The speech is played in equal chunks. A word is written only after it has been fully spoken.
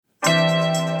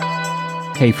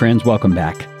Hey friends, welcome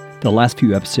back. The last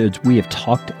few episodes, we have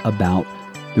talked about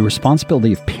the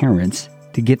responsibility of parents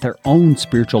to get their own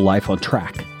spiritual life on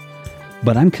track.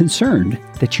 But I'm concerned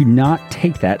that you not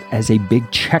take that as a big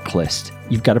checklist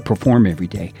you've got to perform every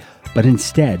day, but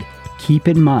instead keep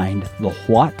in mind the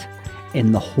what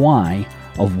and the why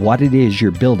of what it is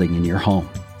you're building in your home.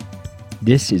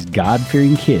 This is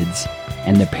God-fearing kids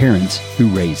and the parents who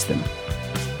raise them.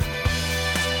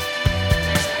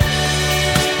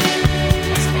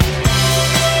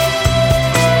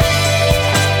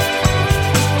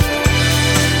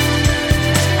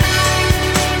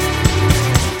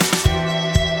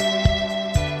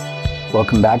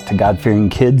 Welcome back to God-fearing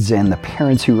kids and the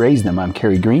parents who raise them. I'm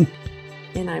Carrie Green.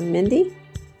 And I'm Mindy.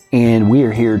 And we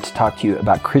are here to talk to you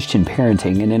about Christian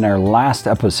parenting. And in our last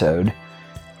episode,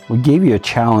 we gave you a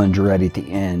challenge right at the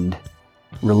end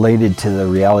related to the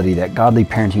reality that godly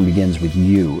parenting begins with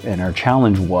you. And our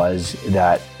challenge was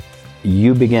that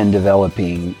you begin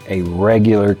developing a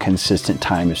regular, consistent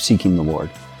time of seeking the Lord.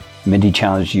 Mindy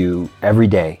challenged you every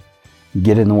day.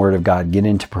 Get in the Word of God, get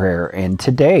into prayer. And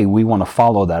today we want to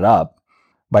follow that up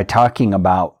by talking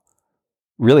about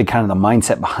really kind of the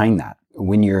mindset behind that.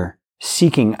 When you're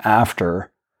seeking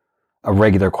after a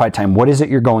regular quiet time, what is it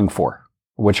you're going for?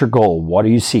 What's your goal? What are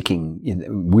you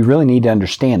seeking? We really need to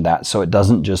understand that so it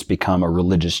doesn't just become a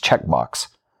religious checkbox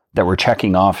that we're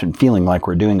checking off and feeling like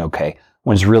we're doing okay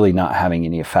when it's really not having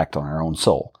any effect on our own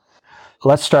soul.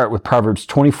 Let's start with Proverbs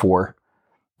 24,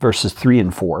 verses 3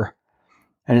 and 4.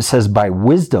 And it says, "By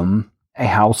wisdom a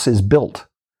house is built,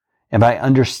 and by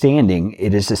understanding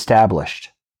it is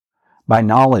established. By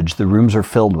knowledge the rooms are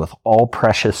filled with all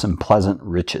precious and pleasant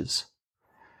riches."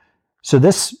 So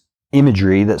this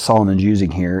imagery that Solomon's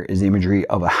using here is the imagery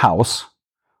of a house,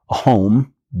 a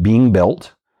home being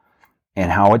built,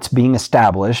 and how it's being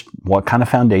established, what kind of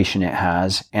foundation it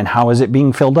has, and how is it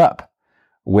being filled up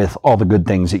with all the good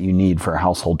things that you need for a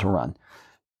household to run.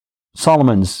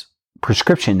 Solomon's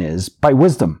prescription is by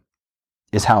wisdom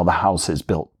is how the house is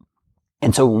built.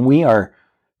 And so when we are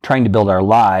trying to build our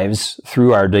lives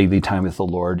through our daily time with the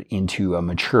Lord into a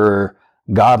mature,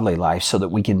 godly life so that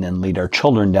we can then lead our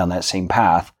children down that same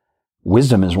path,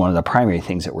 wisdom is one of the primary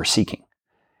things that we're seeking.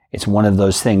 It's one of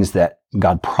those things that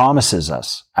God promises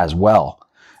us as well.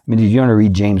 I mean, do you want to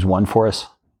read James 1 for us?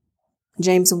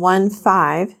 James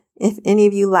 1:5, "If any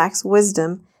of you lacks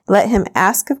wisdom, let him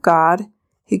ask of God,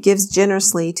 who gives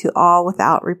generously to all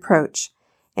without reproach,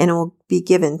 and it will be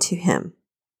given to him."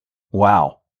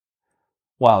 Wow.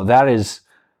 Wow, that is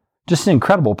just an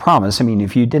incredible promise. I mean,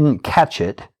 if you didn't catch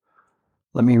it,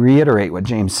 let me reiterate what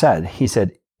James said. He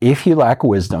said, if you lack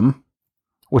wisdom,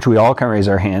 which we all can raise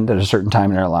our hand at a certain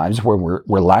time in our lives where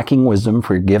we're lacking wisdom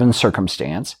for a given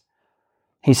circumstance,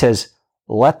 he says,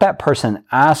 let that person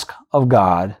ask of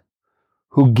God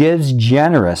who gives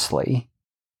generously.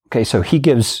 Okay, so he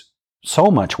gives so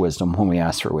much wisdom when we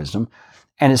ask for wisdom.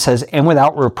 And it says, and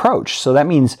without reproach. So that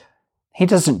means he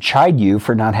doesn't chide you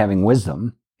for not having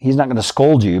wisdom. He's not going to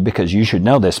scold you because you should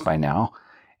know this by now.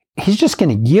 He's just going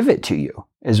to give it to you,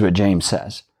 is what James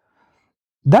says.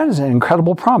 That is an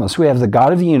incredible promise. We have the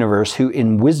God of the universe who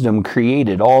in wisdom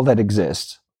created all that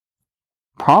exists,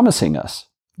 promising us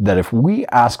that if we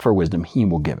ask for wisdom, he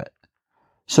will give it.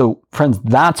 So friends,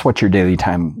 that's what your daily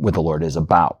time with the Lord is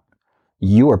about.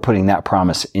 You are putting that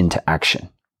promise into action.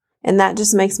 And that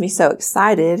just makes me so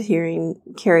excited hearing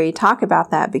Carrie talk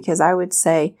about that, because I would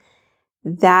say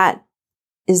that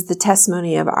is the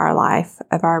testimony of our life,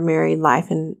 of our married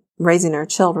life and raising our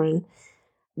children.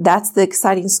 That's the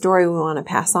exciting story we want to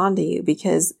pass on to you,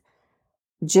 because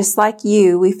just like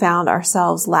you, we found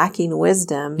ourselves lacking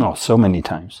wisdom. Oh, so many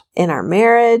times. In our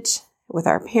marriage, with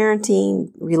our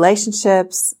parenting,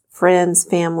 relationships, friends,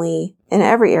 family, in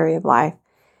every area of life.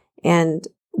 And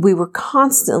we were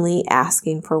constantly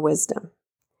asking for wisdom.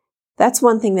 That's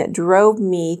one thing that drove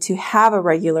me to have a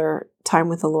regular time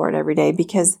with the Lord every day,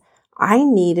 because I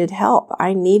needed help.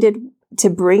 I needed to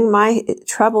bring my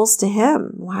troubles to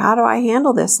him. How do I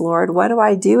handle this, Lord? What do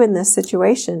I do in this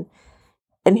situation?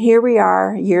 And here we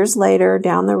are, years later,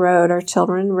 down the road, our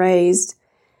children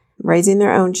raising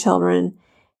their own children.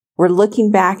 We're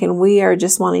looking back and we are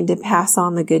just wanting to pass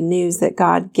on the good news that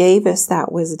God gave us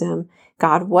that wisdom.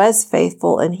 God was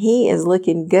faithful and he is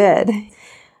looking good.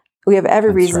 We have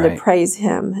every reason to praise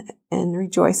him and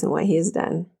rejoice in what he has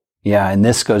done. Yeah, and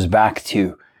this goes back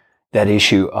to that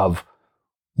issue of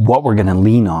what we're going to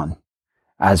lean on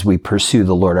as we pursue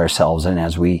the Lord ourselves and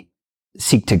as we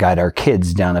seek to guide our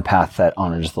kids down a path that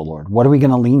honors the Lord. What are we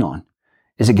going to lean on?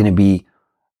 Is it going to be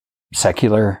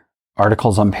secular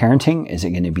articles on parenting? Is it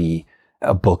going to be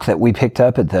a book that we picked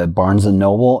up at the Barnes &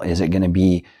 Noble? Is it going to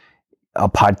be a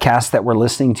podcast that we're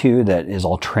listening to that is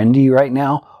all trendy right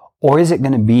now? Or is it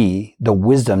going to be the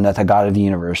wisdom that the God of the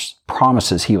universe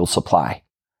promises he will supply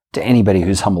to anybody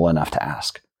who's humble enough to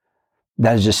ask?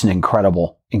 That is just an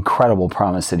incredible, incredible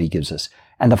promise that he gives us.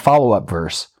 And the follow-up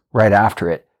verse right after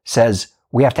it says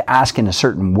we have to ask in a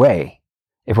certain way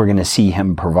if we're going to see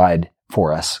him provide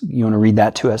for us. You want to read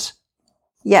that to us?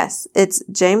 Yes, it's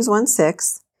James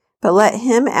 1:6. But let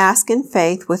him ask in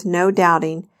faith with no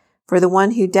doubting, for the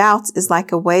one who doubts is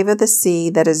like a wave of the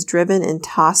sea that is driven and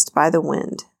tossed by the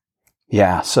wind.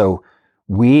 Yeah, so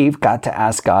we've got to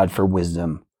ask God for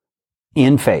wisdom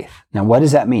in faith. Now, what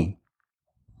does that mean?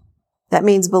 That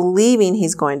means believing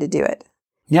he's going to do it.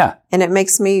 Yeah. And it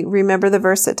makes me remember the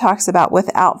verse that talks about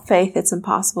without faith, it's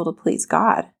impossible to please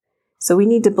God. So we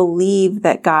need to believe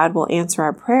that God will answer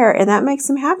our prayer, and that makes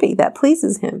him happy. That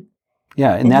pleases him.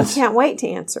 Yeah, and that's... he can't wait to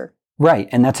answer. Right,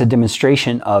 and that's a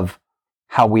demonstration of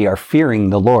how we are fearing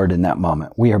the Lord in that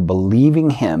moment. We are believing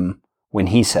him when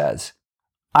he says,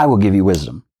 I will give you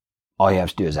wisdom. All you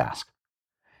have to do is ask.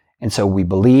 And so we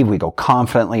believe, we go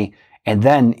confidently, and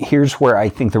then here's where I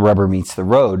think the rubber meets the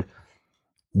road.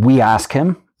 We ask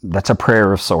him. That's a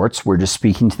prayer of sorts. We're just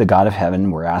speaking to the God of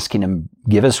heaven. We're asking him,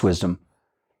 give us wisdom.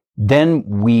 Then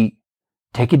we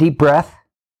take a deep breath.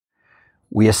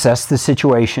 We assess the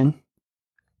situation.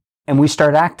 And we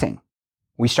start acting.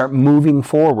 We start moving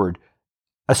forward,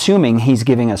 assuming he's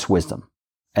giving us wisdom.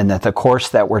 And that the course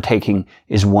that we're taking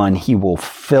is one he will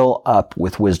fill up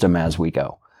with wisdom as we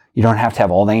go. You don't have to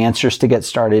have all the answers to get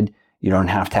started. You don't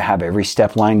have to have every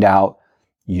step lined out.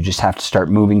 You just have to start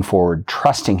moving forward,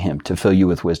 trusting him to fill you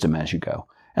with wisdom as you go.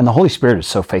 And the Holy Spirit is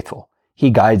so faithful.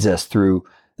 He guides us through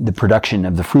the production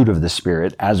of the fruit of the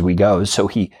Spirit as we go. So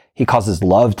he causes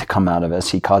love to come out of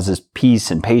us. He causes peace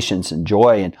and patience and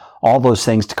joy and all those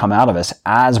things to come out of us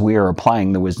as we are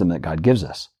applying the wisdom that God gives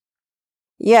us.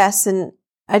 Yes, and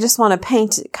I just want to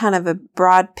paint kind of a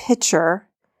broad picture,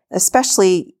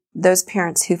 especially those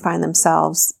parents who find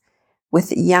themselves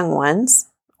with young ones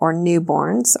or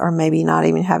newborns, or maybe not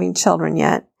even having children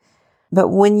yet. But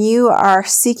when you are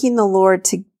seeking the Lord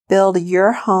to build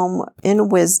your home in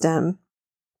wisdom,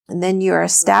 and then you are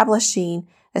establishing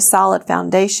a solid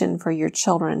foundation for your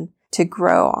children to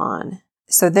grow on.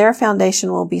 So their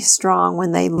foundation will be strong.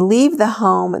 When they leave the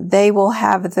home, they will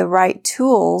have the right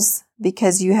tools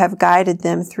because you have guided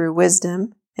them through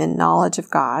wisdom and knowledge of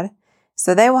God.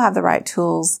 So they will have the right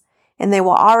tools, and they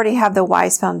will already have the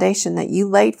wise foundation that you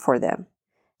laid for them,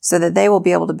 so that they will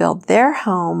be able to build their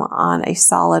home on a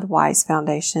solid, wise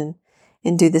foundation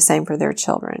and do the same for their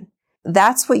children.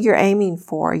 That's what you're aiming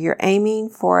for. You're aiming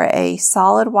for a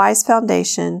solid, wise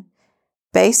foundation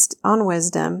based on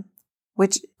wisdom,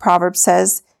 which Proverbs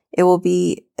says it will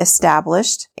be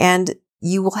established, and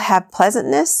you will have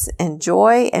pleasantness and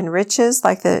joy and riches.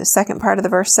 Like the second part of the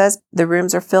verse says, the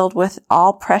rooms are filled with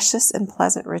all precious and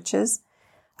pleasant riches.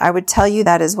 I would tell you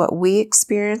that is what we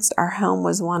experienced. Our home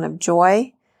was one of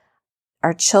joy.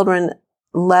 Our children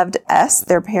loved us,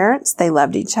 their parents. They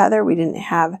loved each other. We didn't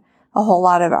have a whole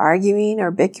lot of arguing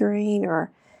or bickering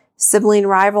or sibling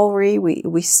rivalry.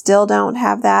 We still don't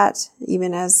have that,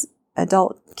 even as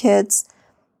adult kids.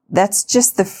 That's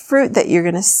just the fruit that you're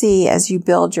going to see as you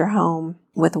build your home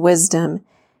with wisdom,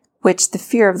 which the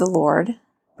fear of the Lord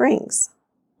brings.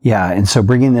 Yeah, and so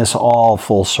bringing this all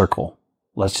full circle,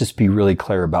 let's just be really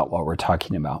clear about what we're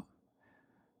talking about.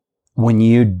 When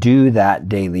you do that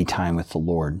daily time with the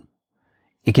Lord,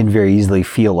 it can very easily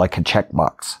feel like a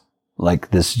checkbox.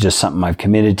 Like, this is just something I've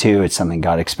committed to. It's something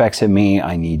God expects of me.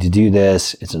 I need to do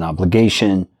this. It's an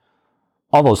obligation.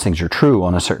 All those things are true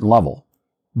on a certain level,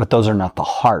 but those are not the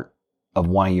heart of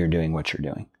why you're doing what you're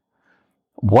doing.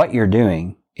 What you're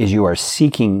doing is you are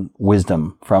seeking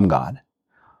wisdom from God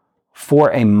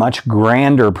for a much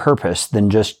grander purpose than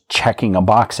just checking a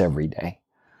box every day.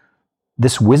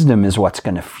 This wisdom is what's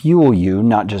going to fuel you,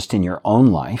 not just in your own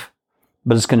life,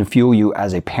 but it's going to fuel you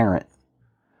as a parent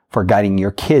for guiding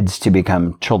your kids to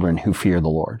become children who fear the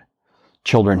Lord,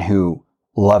 children who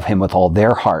love him with all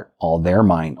their heart, all their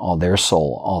mind, all their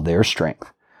soul, all their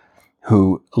strength,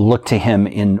 who look to him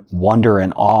in wonder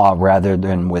and awe rather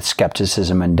than with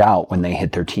skepticism and doubt when they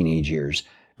hit their teenage years,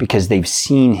 because they've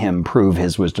seen him prove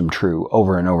his wisdom true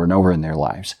over and over and over in their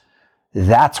lives.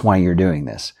 That's why you're doing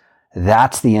this.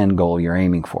 That's the end goal you're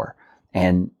aiming for.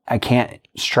 And I can't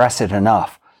stress it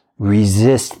enough.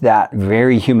 Resist that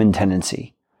very human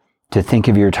tendency to think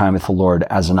of your time with the Lord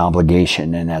as an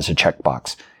obligation and as a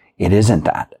checkbox. It isn't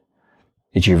that.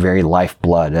 It's your very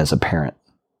lifeblood as a parent.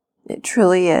 It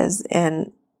truly is.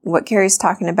 And what Carrie's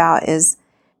talking about is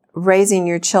raising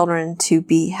your children to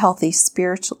be healthy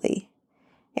spiritually.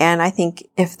 And I think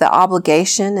if the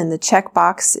obligation and the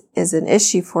checkbox is an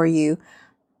issue for you,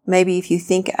 maybe if you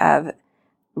think of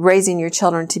raising your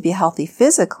children to be healthy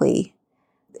physically,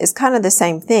 it's kind of the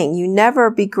same thing. You never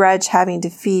begrudge having to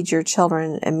feed your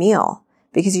children a meal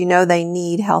because you know they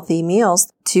need healthy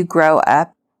meals to grow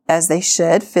up as they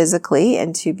should physically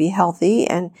and to be healthy.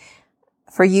 And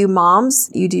for you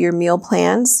moms, you do your meal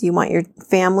plans. You want your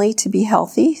family to be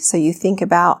healthy. So you think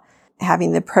about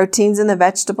having the proteins and the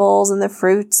vegetables and the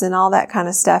fruits and all that kind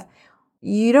of stuff.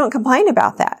 You don't complain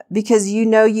about that because you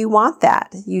know you want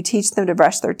that. You teach them to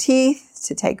brush their teeth,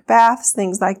 to take baths,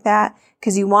 things like that,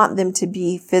 because you want them to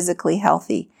be physically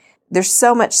healthy. There's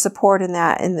so much support in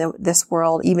that in this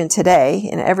world, even today,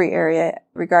 in every area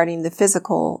regarding the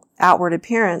physical outward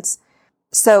appearance.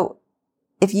 So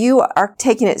if you are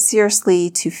taking it seriously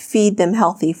to feed them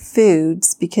healthy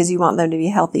foods because you want them to be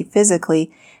healthy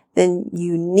physically, then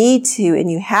you need to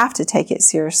and you have to take it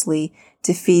seriously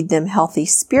to feed them healthy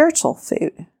spiritual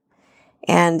food.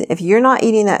 And if you're not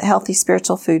eating that healthy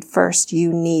spiritual food first,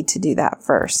 you need to do that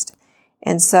first.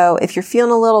 And so if you're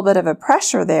feeling a little bit of a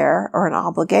pressure there or an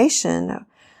obligation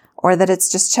or that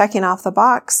it's just checking off the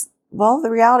box, well,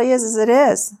 the reality is it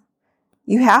is.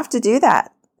 You have to do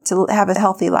that to have a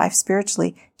healthy life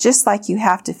spiritually, just like you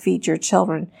have to feed your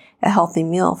children a healthy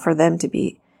meal for them to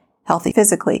be healthy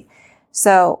physically.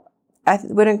 So I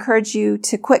would encourage you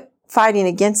to quit fighting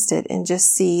against it and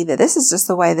just see that this is just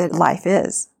the way that life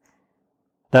is.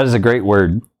 That is a great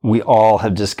word. We all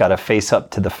have just got to face up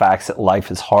to the facts that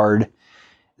life is hard.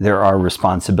 There are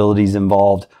responsibilities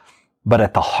involved. But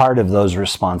at the heart of those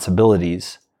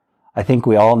responsibilities, I think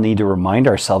we all need to remind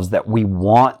ourselves that we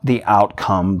want the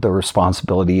outcome the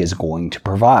responsibility is going to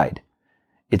provide.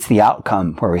 It's the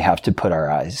outcome where we have to put our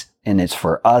eyes. And it's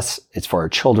for us, it's for our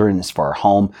children, it's for our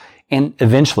home. And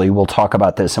eventually we'll talk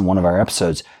about this in one of our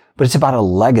episodes, but it's about a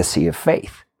legacy of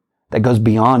faith that goes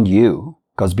beyond you,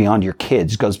 goes beyond your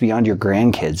kids, goes beyond your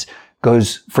grandkids,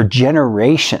 goes for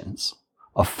generations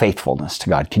of faithfulness to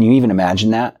God. Can you even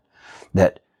imagine that?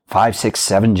 That 5, 6,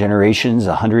 7 generations,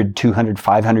 100, 200,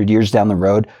 500 years down the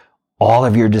road, all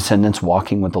of your descendants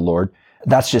walking with the Lord.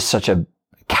 That's just such a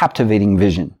captivating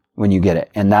vision when you get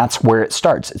it. And that's where it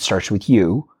starts. It starts with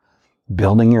you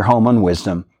building your home on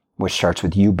wisdom, which starts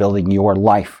with you building your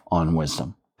life on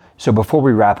wisdom. So before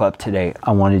we wrap up today,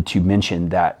 I wanted to mention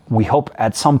that we hope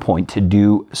at some point to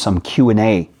do some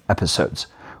Q&A episodes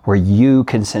where you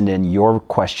can send in your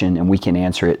question and we can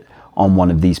answer it on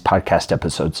one of these podcast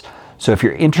episodes. So if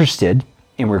you're interested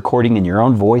in recording in your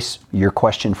own voice your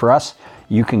question for us,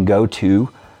 you can go to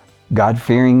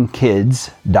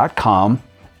godfearingkids.com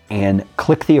and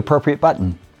click the appropriate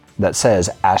button that says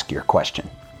Ask Your Question.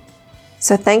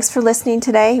 So thanks for listening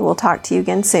today. We'll talk to you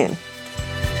again soon.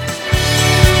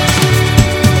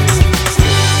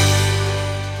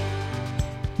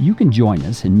 You can join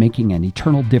us in making an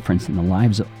eternal difference in the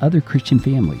lives of other Christian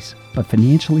families by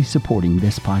financially supporting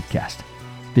this podcast.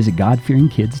 Visit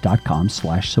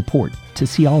godfearingkids.com/support to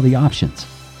see all the options.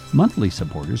 Monthly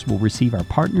supporters will receive our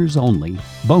partners-only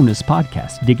bonus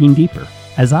podcast, Digging Deeper,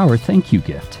 as our thank you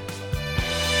gift.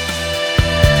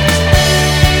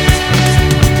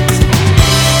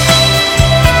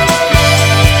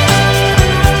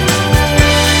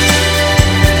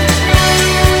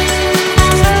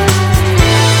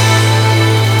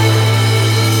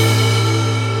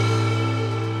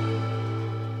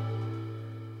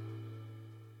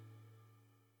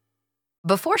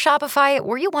 Before Shopify,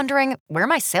 were you wondering, where are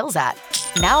my sales at?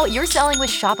 Now you're selling with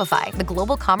Shopify, the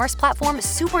global commerce platform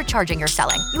supercharging your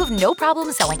selling. You have no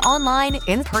problem selling online,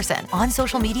 in person, on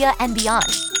social media, and beyond.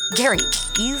 Gary,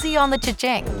 easy on the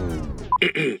cha-ching.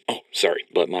 Oh, sorry,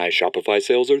 but my Shopify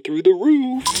sales are through the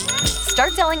roof.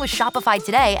 Start selling with Shopify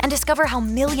today and discover how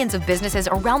millions of businesses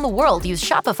around the world use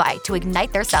Shopify to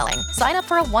ignite their selling. Sign up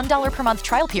for a $1 per month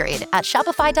trial period at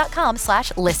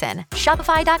shopify.com/listen.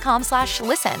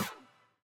 Shopify.com/listen.